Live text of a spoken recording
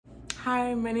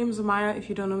Hi, my name is Amaya. If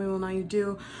you don't know me, well now you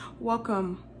do.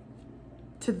 Welcome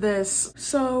to this.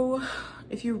 So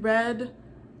if you read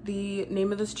the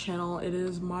name of this channel, it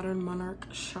is Modern Monarch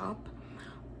Shop.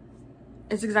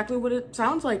 It's exactly what it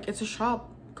sounds like. It's a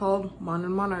shop called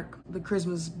Modern Monarch. The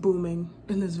charisma's booming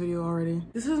in this video already.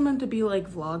 This is meant to be like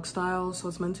vlog style, so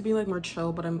it's meant to be like more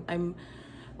chill, but I'm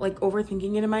like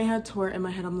overthinking it in my head to where in my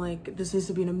head I'm like, this needs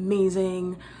to be an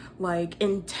amazing, like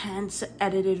intense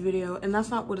edited video, and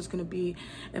that's not what it's gonna be.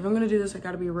 If I'm gonna do this, I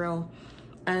gotta be real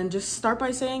and just start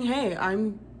by saying, hey,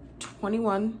 I'm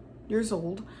 21 years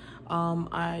old.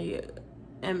 I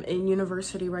am in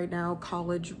university right now,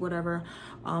 college, whatever.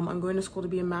 I'm going to school to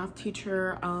be a math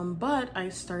teacher, but I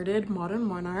started Modern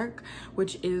Monarch,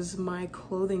 which is my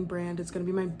clothing brand. It's gonna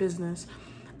be my business.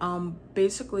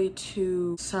 Basically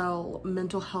to sell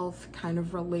mental health kind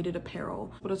of related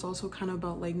apparel, but it's also kind of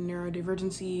about like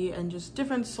neurodivergency and just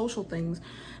different social things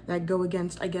that go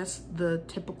against, I guess, the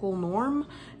typical norm,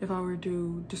 if I were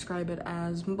to describe it,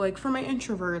 as like for my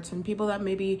introverts and people that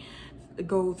maybe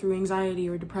go through anxiety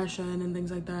or depression and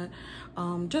things like that,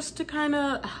 just to kind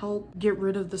of help get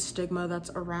rid of the stigma that's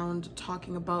around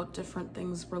talking about different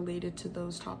things related to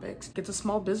those topics. It's a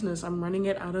small business. I'm running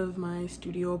it out of my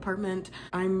studio apartment.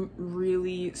 I'm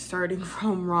really starting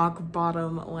from rock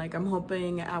bottom. Like, I'm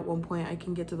hoping at one point I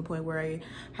can get to the point where I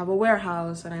have a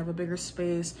warehouse and I have a bigger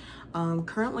space.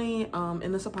 Currently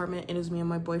in this apartment, it is me and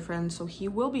my boyfriend, so he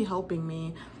will be helping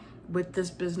me with this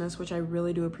business, which I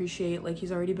really do appreciate. Like,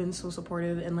 he's already been so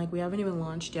supportive, and like we haven't even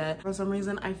launched yet. For some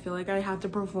reason I feel like I have to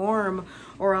perform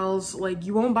or else like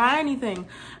you won't buy anything.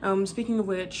 Speaking of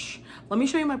which, let me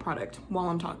show you my product while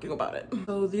I'm talking about it.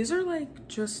 So these are like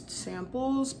just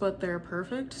samples, but they're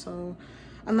perfect, so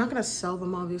I'm not gonna sell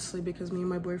them obviously because me and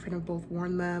my boyfriend have both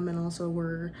worn them and also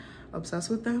we're obsessed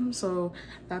with them, so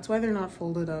that's why they're not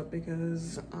folded up,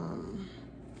 because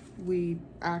we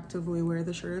actively wear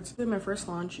the shirts. My first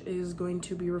launch is going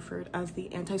to be referred as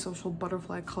the Antisocial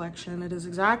Butterfly Collection. It is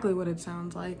exactly what it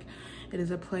sounds like. It is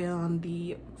a play on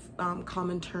the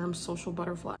common term social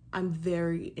butterfly. I'm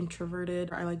very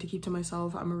introverted. I like to keep to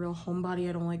myself. I'm a real homebody.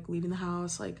 I don't like leaving the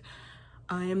house. Like,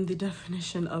 I am the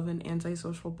definition of an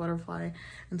antisocial butterfly,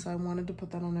 and so I wanted to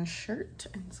put that on a shirt,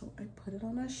 and so I put it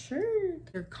on a shirt.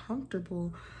 They're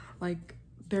comfortable, like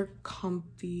they're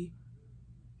comfy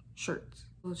shirts.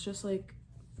 It's just like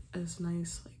this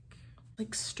nice,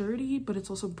 like sturdy, but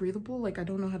it's also breathable. Like, I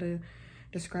don't know how to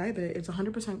describe it. It's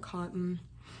 100% cotton,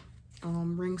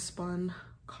 ring spun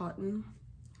cotton.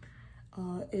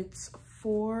 It's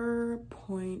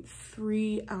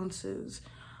 4.3 ounces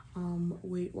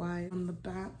weight wise. On the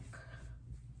back,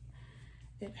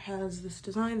 it has this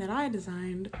design that I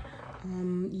designed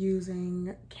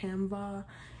using Canva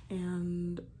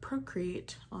and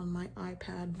Procreate on my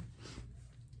iPad.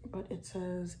 But it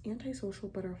says Antisocial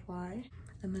Butterfly,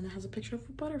 and then it has a picture of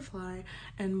a butterfly.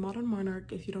 And Modern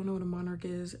Monarch, if you don't know what a monarch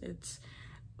is,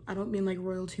 I don't mean like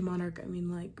royalty monarch, I mean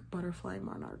like butterfly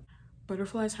monarch.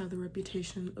 Butterflies have the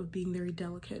reputation of being very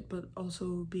delicate, but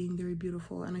also being very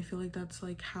beautiful, and I feel like that's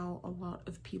like how a lot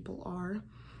of people are.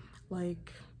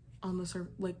 Like, on the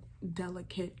surface, like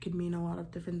delicate could mean a lot of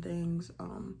different things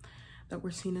that we're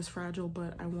seen as fragile,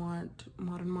 but I want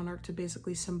Modern Monarch to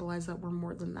basically symbolize that we're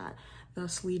more than that,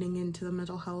 thus leading into the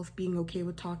mental health, being okay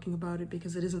with talking about it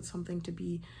because it isn't something to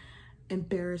be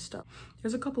embarrassed of.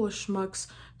 There's a couple of schmucks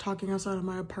talking outside of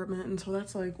my apartment, and so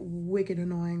that's like wicked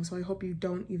annoying, so I hope you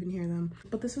don't even hear them.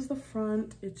 But this is the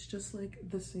front. It's just like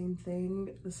the same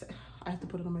thing. I have to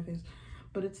put it on my face,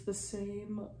 but it's the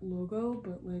same logo,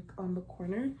 but like on the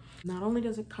corner. Not only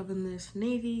does it come in this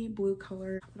navy blue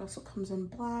color, it also comes in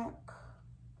black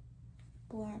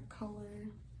color,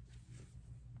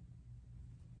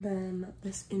 then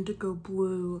this indigo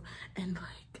blue. And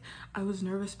like, I was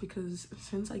nervous because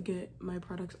since I get my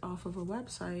products off of a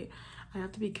website, I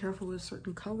have to be careful with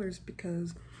certain colors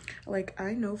because like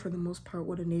I know for the most part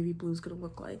what a navy blue is gonna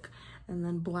look like, and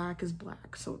then black is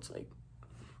black, so it's like,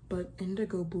 but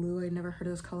indigo blue, I never heard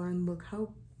of this color, and look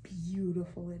how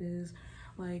beautiful it is.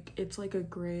 Like, it's like a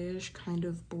grayish kind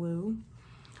of blue.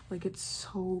 Like, it's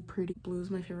so pretty. Blue is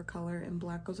my favorite color, and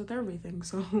black goes with everything,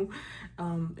 so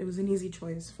it was an easy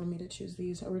choice for me to choose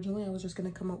these. Originally I was just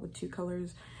gonna come up with 2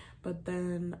 colors, but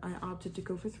then I opted to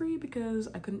go for 3 because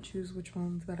I couldn't choose which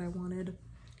ones that I wanted.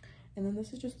 And then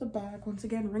this is just the back, once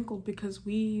again wrinkled because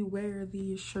we wear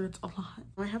these shirts a lot.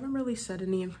 I haven't really said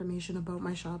any information about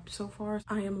my shop so far.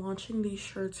 I am launching these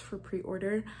shirts for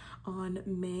pre-order on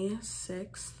May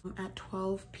 6th at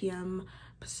 12 p.m.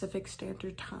 Pacific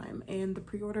Standard Time, and the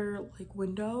pre-order like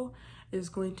window is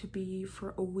going to be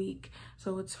for a week,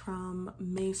 so it's from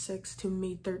May 6th to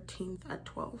May 13th at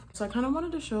 12. So I kind of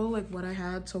wanted to show like what I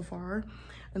had so far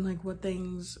and like what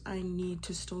things I need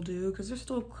to still do, because there's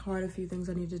still quite a few things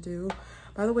I need to do.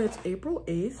 By the way, it's April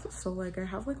 8th, so like I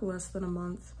have like less than a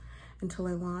month until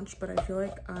I launch, but I feel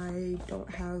like I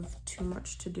don't have too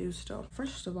much to do still.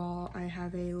 First of all, I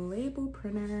have a label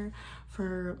printer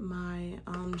for my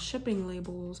shipping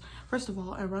labels. First of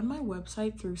all, I run my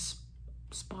website through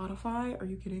Spotify. Are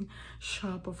you kidding?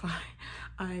 Shopify.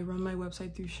 I run my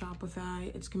website through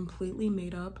Shopify. It's completely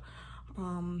made up.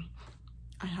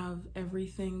 I have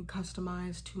everything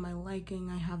customized to my liking.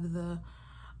 I have the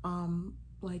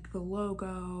like the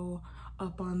logo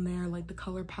up on there, like the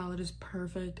color palette is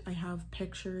perfect. I have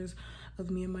pictures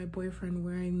of me and my boyfriend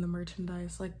wearing the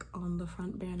merchandise like on the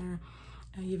front banner.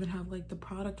 I even have like the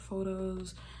product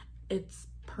photos. It's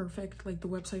perfect. Like the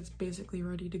website's basically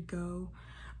ready to go.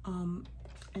 And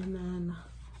then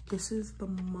this is the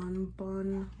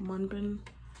Munbun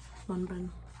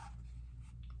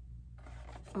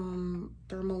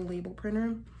thermal label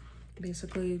printer,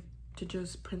 basically to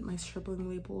just print my shipping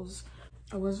labels.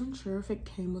 I wasn't sure if it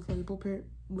came with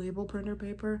label printer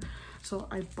paper, so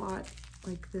I bought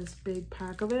like this big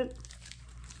pack of it.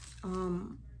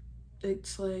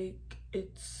 It's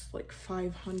like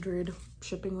 500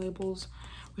 shipping labels,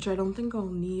 which I don't think I'll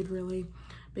need really,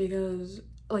 because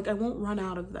like I won't run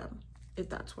out of them, if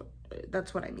that's what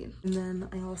I mean. And then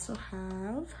I also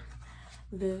have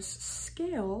this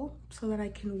scale so that I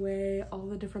can weigh all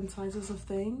the different sizes of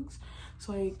things.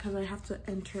 So because I have to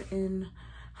enter in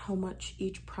how much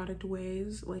each product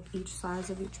weighs, like each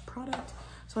size of each product.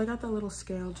 So I got that little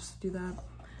scale just to do that.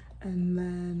 And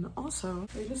then also,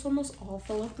 they just almost all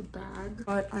fill up the bag.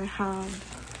 But I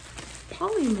have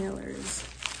poly mailers,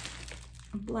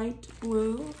 light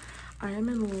blue. I am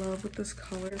in love with this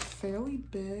color. It's fairly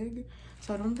big,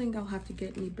 so I don't think I'll have to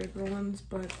get any bigger ones,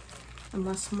 but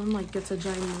unless someone like gets a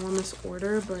ginormous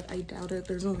order, but I doubt it.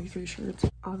 There's only 3 shirts.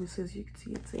 Obviously, as you can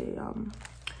see, it's a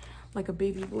like a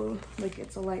baby blue, like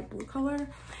it's a light blue color.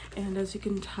 And as you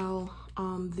can tell,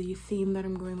 the theme that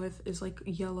I'm going with is like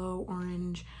yellow,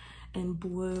 orange, and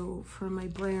blue for my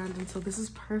brand, and so this is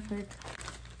perfect.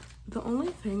 The only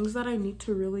things that I need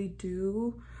to really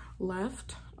do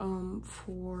left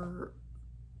for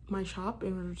my shop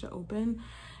in order to open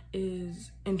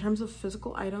is, in terms of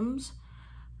physical items,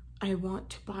 I want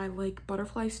to buy like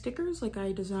butterfly stickers. Like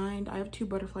I have 2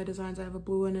 butterfly designs. I have a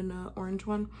blue one and an orange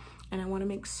one, and I want to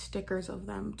make stickers of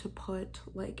them to put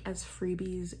like as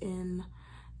freebies in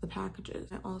the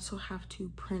packages. I also have to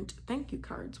print thank you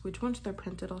cards, which once they're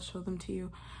printed, I'll show them to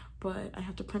you. But I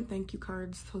have to print thank you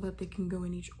cards so that they can go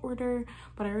in each order.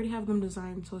 But I already have them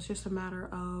designed, so it's just a matter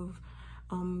of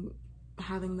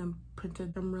having them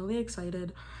printed. I'm really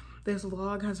excited. This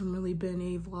vlog hasn't really been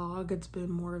a vlog, it's been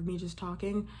more of me just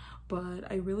talking,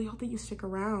 but I really hope that you stick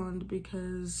around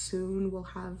because soon we'll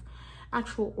have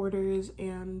actual orders,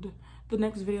 and the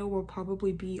next video will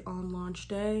probably be on launch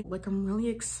day. Like I'm really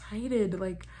excited.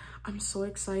 Like I'm so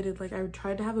excited. Like I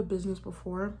tried to have a business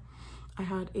before. I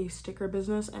had a sticker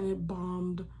business and it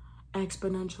bombed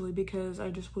exponentially because I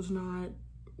just was not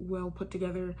well put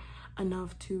together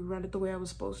enough to run it the way I was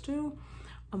supposed to.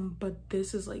 But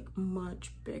this is like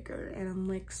much bigger, and I'm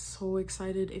like so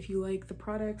excited. If you like the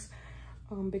products,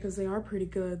 because they are pretty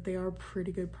good, they are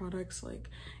pretty good products. Like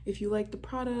if you like the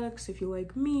products, if you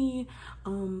like me,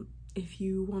 if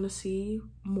you want to see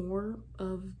more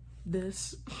of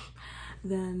this,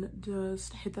 then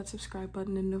just hit that subscribe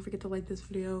button, and don't forget to like this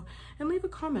video and leave a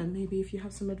comment, maybe if you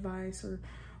have some advice or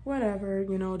whatever,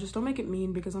 you know. Just don't make it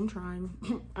mean, because I'm trying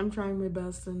I'm trying my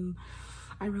best, and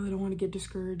I really don't want to get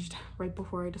discouraged right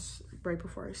before I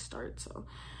start. So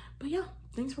but yeah,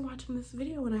 thanks for watching this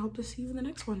video, and I hope to see you in the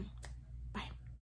next one.